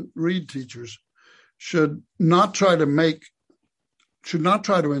 bassoon reed teachers, should not try to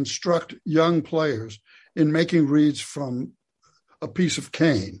instruct young players in making reeds from a piece of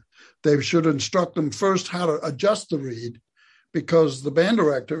cane. They should instruct them first how to adjust the reed, because the band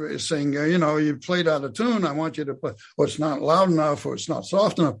director is saying, you played out of tune. I want you to play, or it's not loud enough, or it's not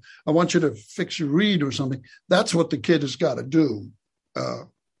soft enough. I want you to fix your reed or something. That's what the kid has got to do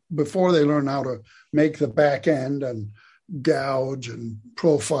before they learn how to make the back end and gouge and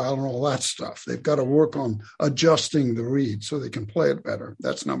profile and all that stuff. They've got to work on adjusting the reed so they can play it better.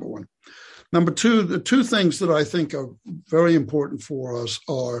 That's number one. Number two, the two things that I think are very important for us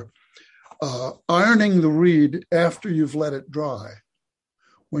are ironing the reed after you've let it dry.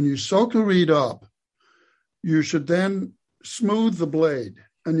 When you soak the reed up, you should then smooth the blade.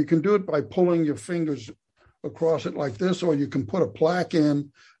 And you can do it by pulling your fingers across it like this, or you can put a plaque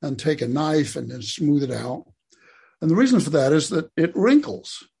in and take a knife and then smooth it out. And the reason for that is that it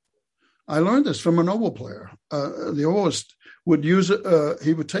wrinkles. I learned this from an oboe player. The oboist would use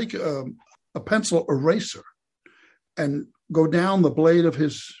he would take a pencil eraser and go down the blade of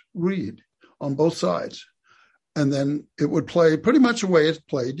his reed on both sides. And then it would play pretty much the way it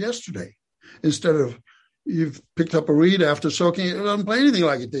played yesterday. Instead of you've picked up a reed after soaking it, it doesn't play anything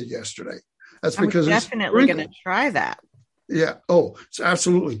like it did yesterday. That's because I'm definitely going to try that. Yeah. Oh, it's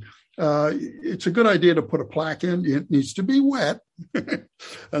absolutely. It's a good idea to put a plaque in. It needs to be wet.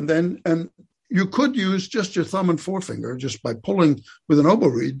 and you could use just your thumb and forefinger, just by pulling with an oboe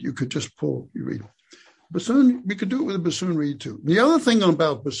reed. You could just pull your reed. Bassoon, we could do it with a bassoon reed too. The other thing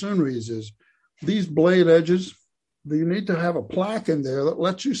about bassoon reeds is these blade edges, you need to have a plaque in there that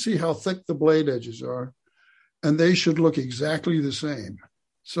lets you see how thick the blade edges are, and they should look exactly the same.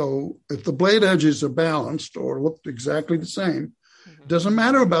 So if the blade edges are balanced or look exactly the same, it doesn't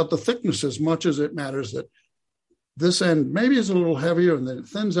matter about the thickness as much as it matters that this end maybe is a little heavier and then it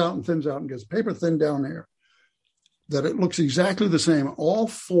thins out and gets paper thin down here, that it looks exactly the same. All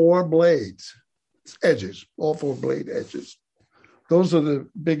four blades, edges, all four blade edges. Those are the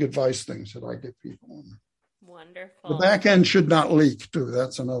big advice things that I give people. Wonderful. The back end should not leak too.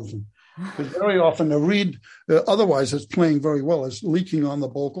 That's another thing. Because very often the reed, otherwise it's playing very well, is leaking on the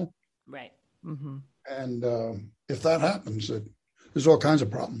vocal. Right. Mm-hmm. And if that happens, there's all kinds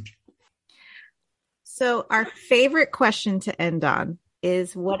of problems. So our favorite question to end on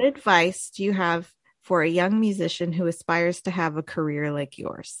is, what advice do you have for a young musician who aspires to have a career like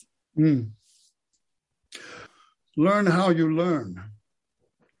yours? Learn how you learn.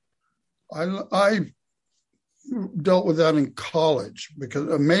 I dealt with that in college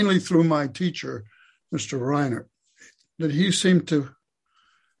because mainly through my teacher, Mr. Reiner, that he seemed to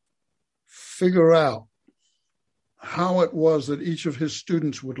figure out how it was that each of his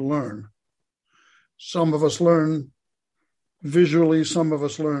students would learn. Some of us learn visually, some of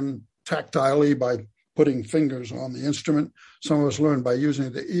us learn tactilely by putting fingers on the instrument, some of us learn by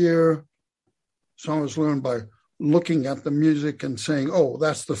using the ear, some of us learn by looking at the music and saying, oh,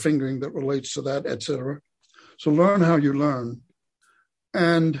 that's the fingering that relates to that, etc. So learn how you learn.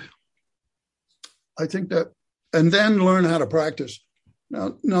 And I think that, and then learn how to practice.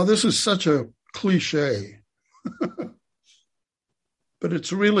 Now this is such a cliche, but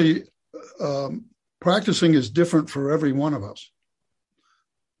it's really, practicing is different for every one of us,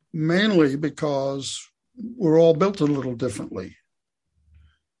 mainly because we're all built a little differently.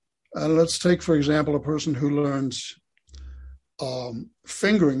 Let's take, for example, a person who learns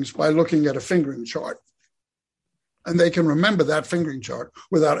fingerings by looking at a fingering chart. And they can remember that fingering chart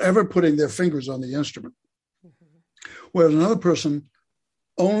without ever putting their fingers on the instrument. Whereas another person,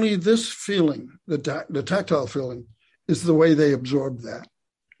 only this feeling, the tactile feeling, is the way they absorb that.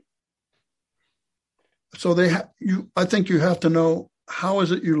 So I think you have to know how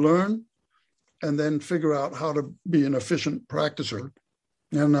is it you learn, and then figure out how to be an efficient practicer.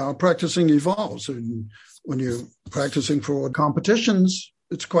 And practicing evolves. And when you're practicing for competitions,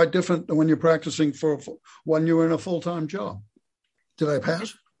 it's quite different than when you're practicing for when you're in a full-time job. Did I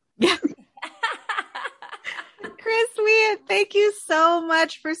pass? Yeah. Chris, thank you so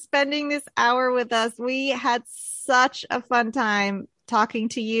much for spending this hour with us. We had such a fun time talking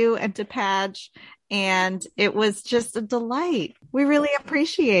to you and to Padge, and it was just a delight. We really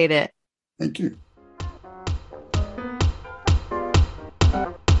appreciate it. Thank you.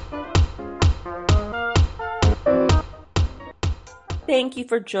 Thank you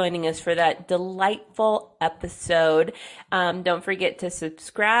for joining us for that delightful episode. Don't forget to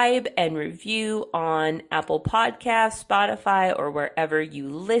subscribe and review on Apple Podcasts, Spotify, or wherever you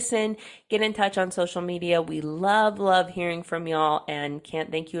listen. Get in touch on social media. We love hearing from y'all and can't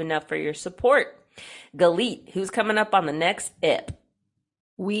thank you enough for your support. Galit, who's coming up on the next IP?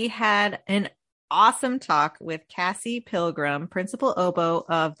 We had an awesome talk with Cassie Pilgrim, principal oboe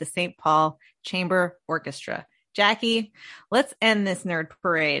of the St. Paul Chamber Orchestra. Jackie, let's end this nerd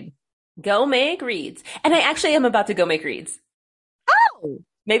parade. Go make reads. And I actually am about to go make reads. Oh,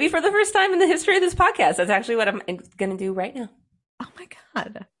 maybe for the first time in the history of this podcast. That's actually what I'm going to do right now. Oh my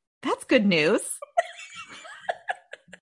God. That's good news.